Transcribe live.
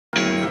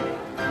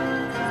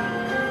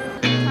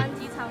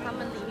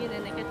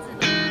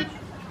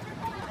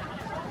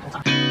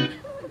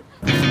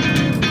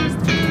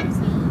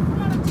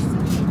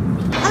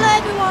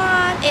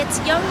it's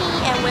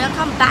Kyonggi and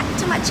welcome back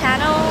to my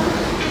channel.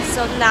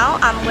 So now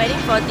I'm waiting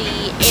for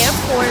the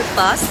airport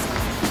bus,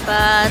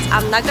 but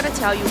I'm not gonna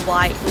tell you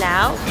why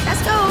now.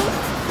 Let's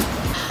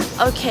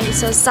go! Okay,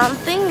 so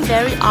something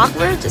very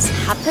awkward just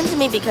happened to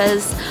me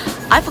because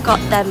I forgot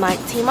that my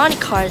T-Money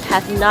card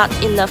had not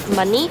enough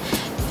money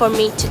for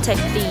me to take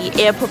the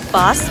airport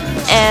bus,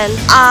 and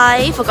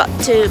I forgot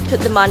to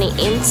put the money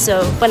in.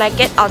 So when I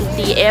get on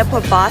the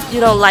airport bus,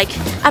 like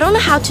I don't know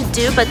how to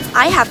do, but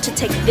I have to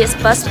take this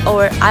bus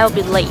or I'll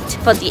be late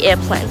for the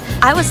airplane.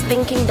 I was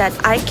thinking that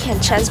I can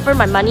transfer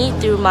my money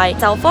through my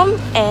cell phone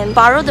and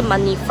borrow the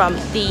money from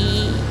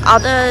the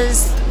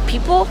others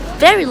people.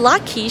 Very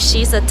lucky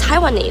she's a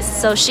Taiwanese,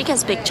 so she can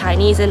speak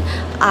Chinese, and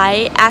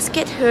I asked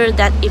her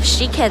that if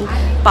she can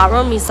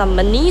borrow me some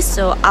money,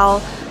 so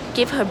I'll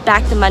give her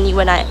back the money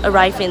when I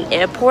arrive in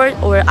airport,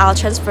 or I'll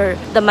transfer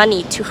the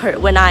money to her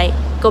when I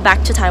go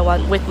back to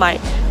Taiwan with my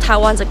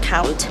Taiwan's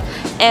account.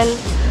 And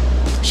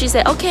she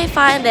said, okay,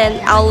 fine, then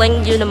I'll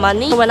lend you the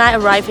money. When I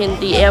arrive in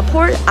the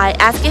airport, I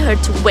asked her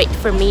to wait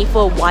for me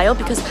for a while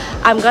because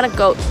I'm gonna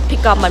go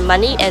pick up my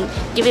money and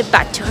give it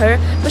back to her.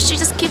 But she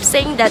just keeps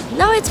saying that,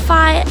 no, it's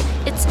fine,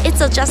 it's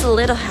just a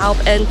little help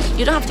and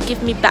you don't have to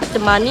give me back the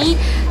money.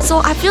 So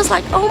I feel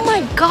like, oh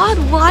my god,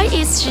 why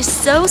is she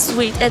so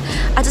sweet? And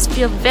I just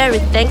feel very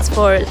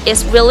thankful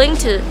is willing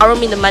to borrow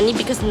me the money,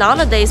 because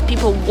nowadays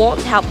people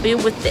won't help you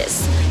with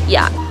this.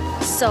 Yeah.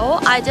 So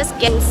I just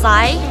get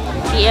inside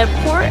the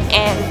airport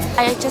and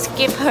I just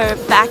give her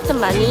back the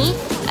money,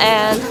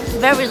 and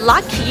very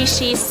lucky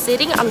she's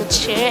sitting on the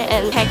chair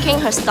and packing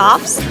her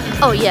stuffs.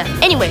 Oh yeah,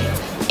 anyway,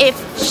 if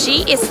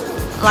she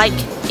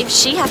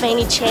have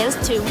any chance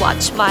to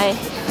watch my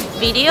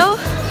video,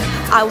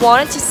 I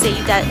wanted to say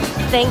that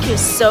thank you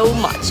so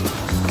much.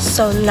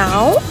 So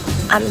now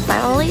I'm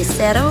finally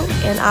settled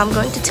and I'm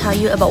going to tell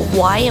you about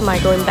why am I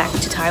going back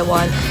to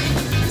Taiwan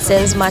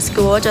since my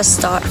school just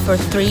started for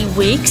 3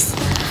 weeks.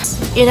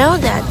 You know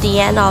that the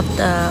end of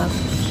the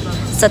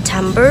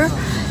September,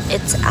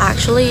 it's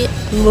actually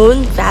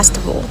Moon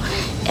Festival,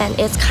 and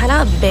it's kind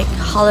of a big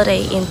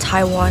holiday in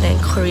Taiwan and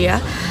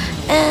Korea.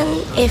 And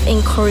if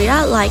in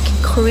Korea, like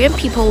Korean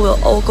people will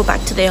all go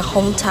back to their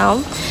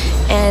hometown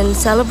and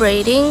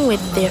celebrating with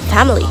their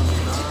family.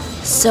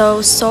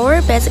 So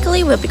Seoul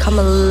basically will become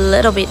a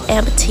little bit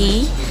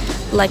empty,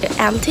 like an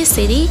empty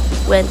city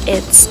when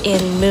it's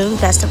in Moon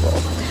Festival.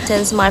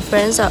 Since my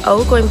friends are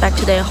all going back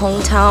to their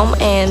hometown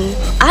and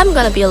I'm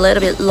gonna be a little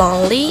bit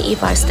lonely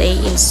if I stay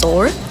in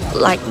Seoul.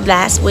 Like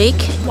last week,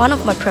 one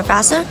of my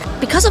professors,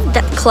 because of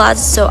that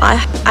class, so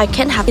I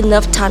can't have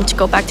enough time to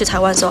go back to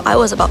Taiwan, so I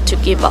was about to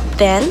give up.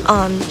 Then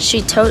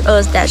she told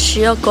us that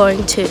she's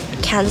going to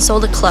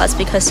cancel the class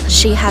because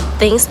she had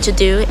things to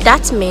do.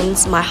 That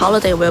means my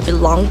holiday will be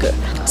longer.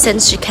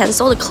 Since she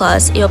canceled the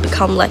class, it'll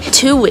become like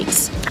 2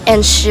 weeks.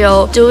 And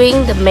she'll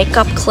doing the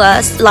makeup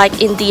class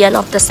like in the end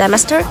of the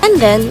semester.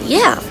 And then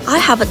yeah, I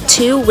have a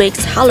 2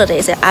 weeks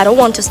holidays and I don't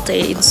want to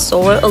stay in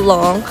Seoul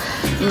alone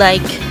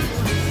like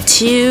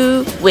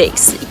 2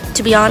 weeks.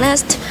 To be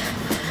honest,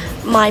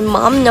 my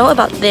mom know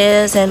about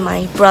this and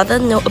my brother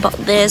know about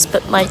this,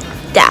 but my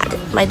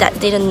dad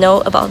didn't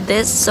know about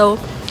this, so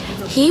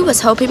he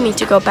was hoping me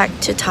to go back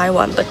to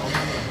Taiwan, but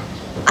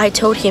I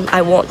told him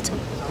I won't.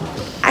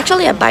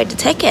 Actually, I buy the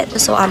ticket,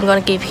 so I'm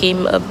gonna give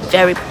him a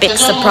very big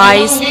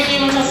surprise.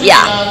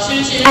 Yeah,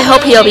 I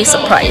hope he'll be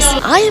surprised.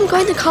 I am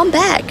going to come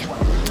back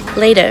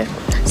later,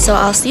 so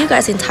I'll see you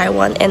guys in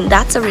Taiwan, and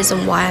that's the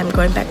reason why I'm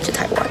going back to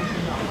Taiwan.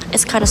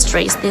 It's kind of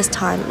stress this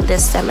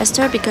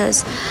semester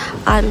because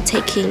I'm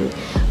taking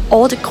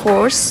all the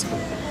course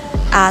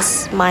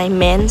as my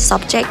main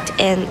subject,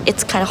 and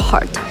it's kind of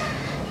hard.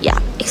 Yeah,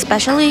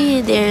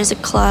 especially there's a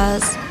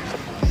class,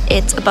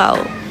 it's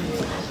about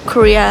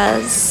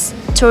Korea's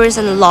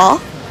tourism law,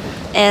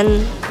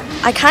 and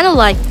I kind of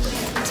like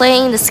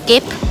playing the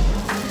skip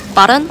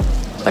button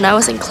when I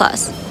was in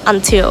class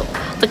until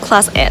the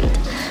class end,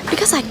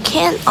 because I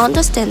can't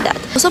understand that.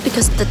 Also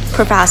because the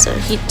professor,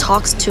 he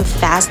talks too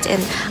fast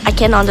and I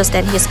can't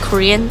understand his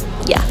Korean.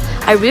 Yeah,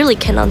 I really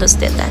can't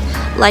understand that.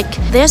 Like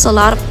there's a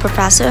lot of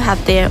professors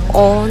have their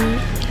own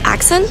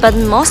accent, but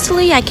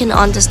mostly I can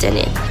understand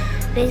it.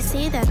 They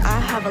say that I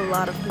have a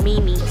lot of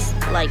memes,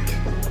 like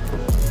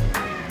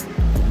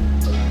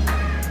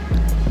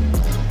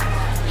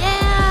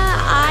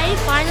I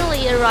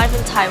finally arrived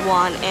in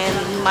Taiwan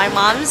and my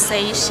mom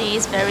says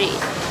she's very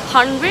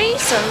hungry,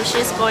 so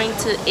she's going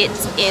to eat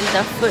in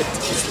the food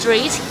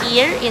street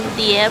here in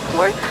the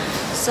airport.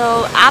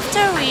 So after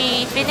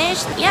we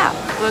finish, yeah,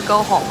 we'll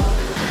go home.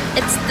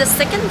 It's the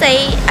second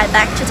day I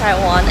back to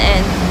Taiwan,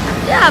 and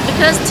yeah,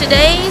 because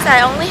today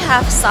I only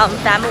have some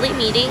family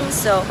meetings,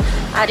 so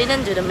I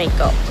didn't do the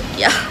makeup.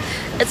 Yeah,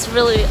 it's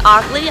really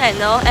ugly, I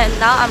know. And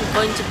now I'm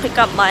going to pick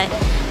up my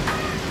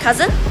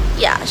cousin.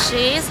 Yeah,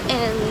 she's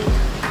in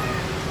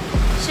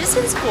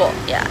school.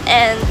 Yeah,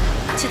 and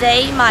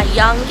today my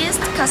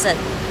youngest cousin,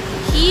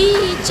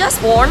 he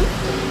just born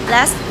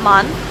last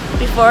month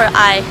before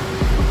I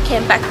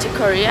came back to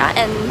Korea,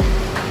 and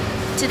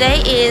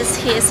today is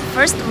his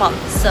first month,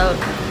 so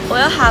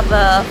we'll have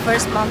a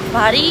first month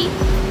party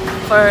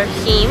for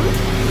him.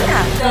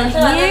 Yeah. Here's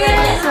all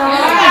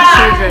the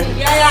children.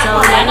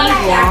 So many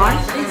 1,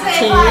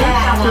 2,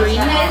 3,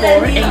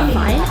 4, and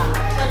 5.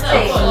 So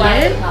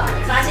here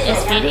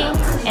is feeding,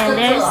 and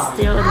there's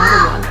still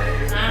another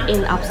one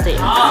in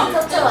upstairs.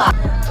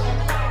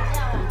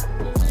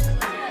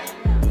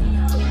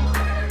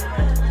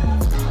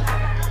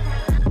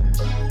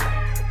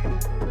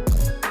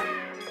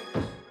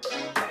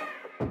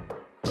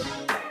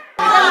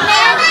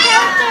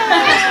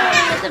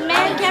 The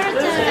main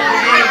character.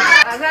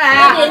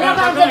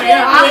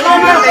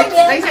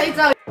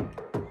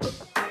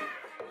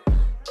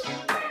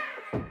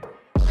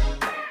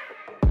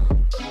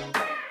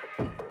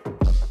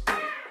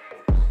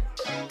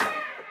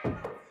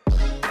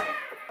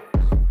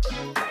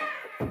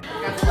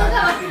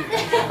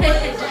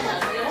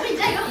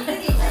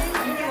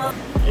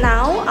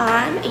 Now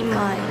I'm in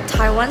my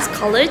Taiwan's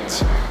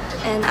college,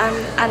 and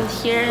I'm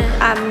here.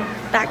 I'm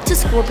back to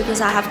school because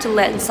I have to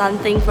learn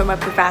something from my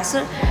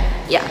professor.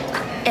 Yeah,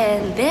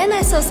 and then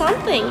I saw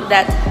something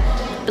that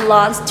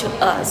belongs to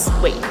us.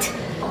 Wait.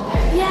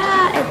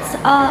 Yeah, it's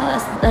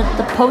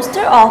the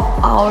poster of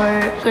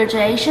our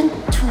graduation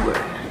tour.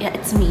 Yeah,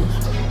 it's me.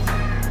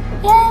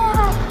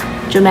 Yeah,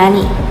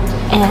 Germany,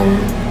 and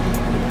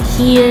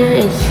here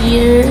and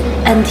here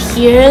and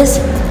here's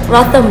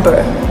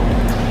Rothenburg,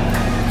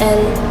 and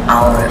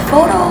our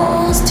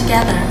photos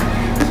together.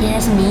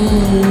 Here's me.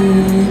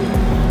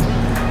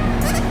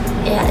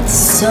 Yeah, it's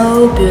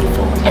so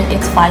beautiful, and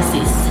it's 5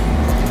 Cs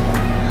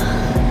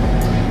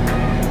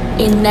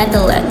in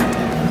Netherlands.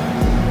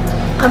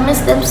 I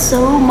miss them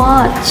so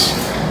much.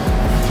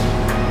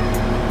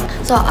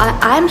 So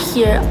I'm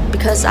here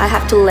because I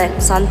have to learn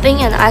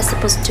something, and I'm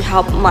supposed to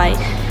help my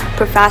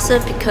professor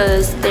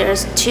because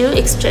there's 2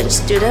 exchange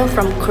students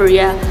from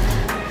Korea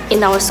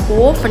in our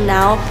school for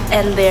now,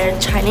 and their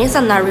Chinese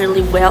are not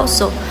really well,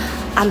 so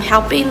I'm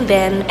helping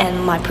them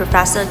and my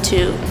professor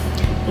to,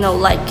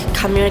 like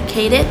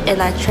communicate it,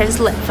 and I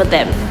translate for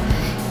them.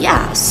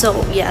 Yeah, so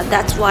yeah,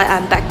 that's why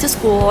I'm back to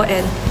school,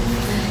 and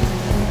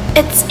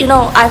it's,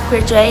 I've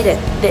graduated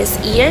this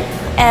year,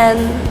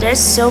 and there's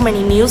so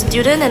many new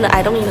students and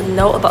I don't even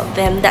know about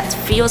them. That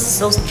feels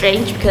so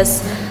strange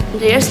because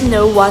there's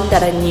no one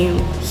that I knew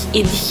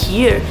in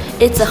here.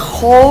 It's a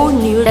whole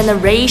new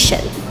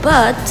generation,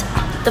 but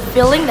the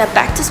feeling that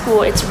back to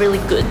school, it's really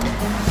good.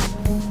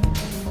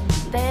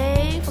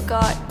 They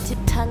forgot to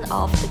turn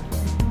off the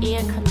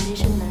air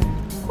conditioner.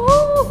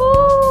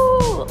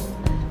 Woohoo!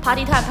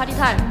 Party time, party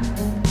time.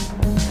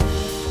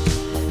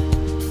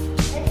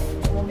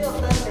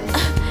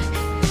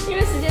 因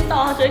为时间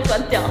到，它就会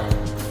关掉。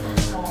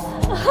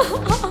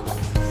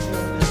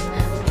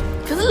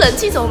可是冷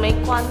气怎么没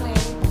关呢？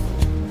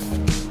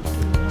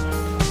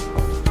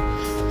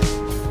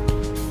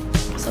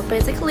 So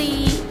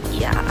basically,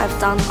 yeah, I've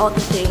done all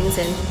the things,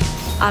 and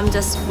I'm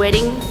just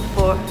waiting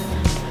for,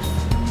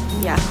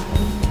 yeah.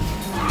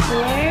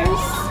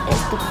 There's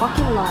the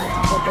parking lot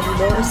for the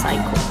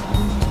motorcycle,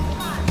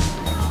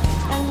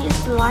 and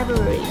here's the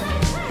library,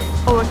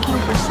 working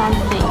for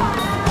something.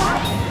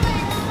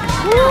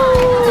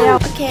 Yeah.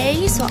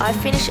 Okay, so I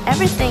finished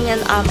everything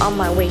and I'm on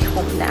my way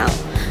home now.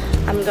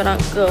 I'm gonna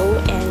go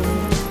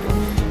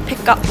and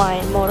pick up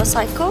my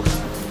motorcycle.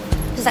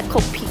 Is that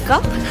called pick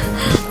up?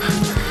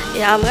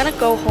 Yeah, I'm gonna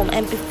go home,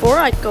 and before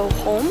I go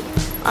home,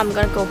 I'm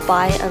gonna go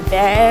buy a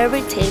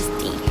very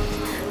tasty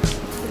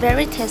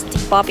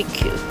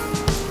barbecue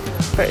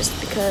first,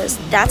 because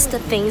that's the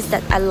things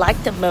that I like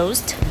the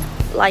most,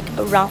 like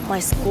around my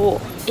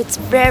school. It's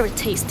very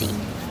tasty.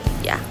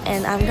 Yeah,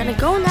 and I'm gonna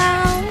go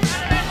now.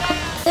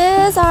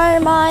 These are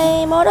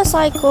my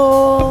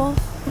motorcycle.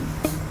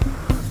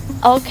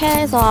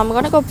 Okay, so I'm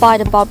gonna go buy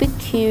the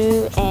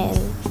barbecue and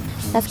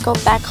let's go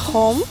back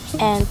home.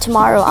 And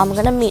tomorrow I'm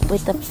gonna meet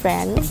with the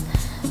friends.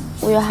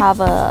 We'll have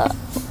a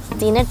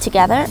dinner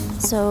together.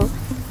 So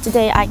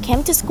today I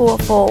came to school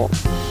for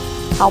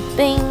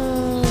helping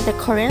the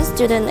Korean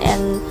student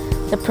and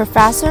the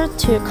professor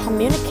to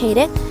communicate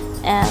it,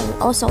 and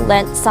also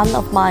learn some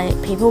of my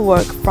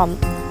paperwork from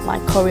my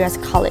Korea's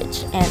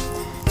college. And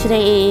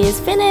today is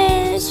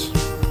finished.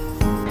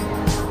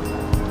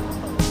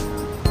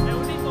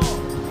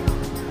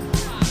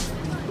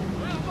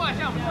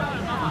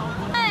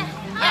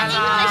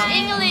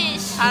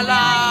 English.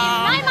 Hello.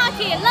 Night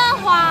market, 乐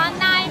华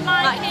night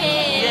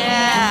market.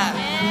 Yeah.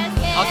 Yes.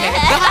 Okay.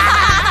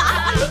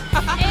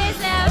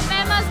 It's a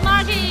famous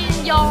market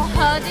in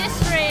Yonghe District.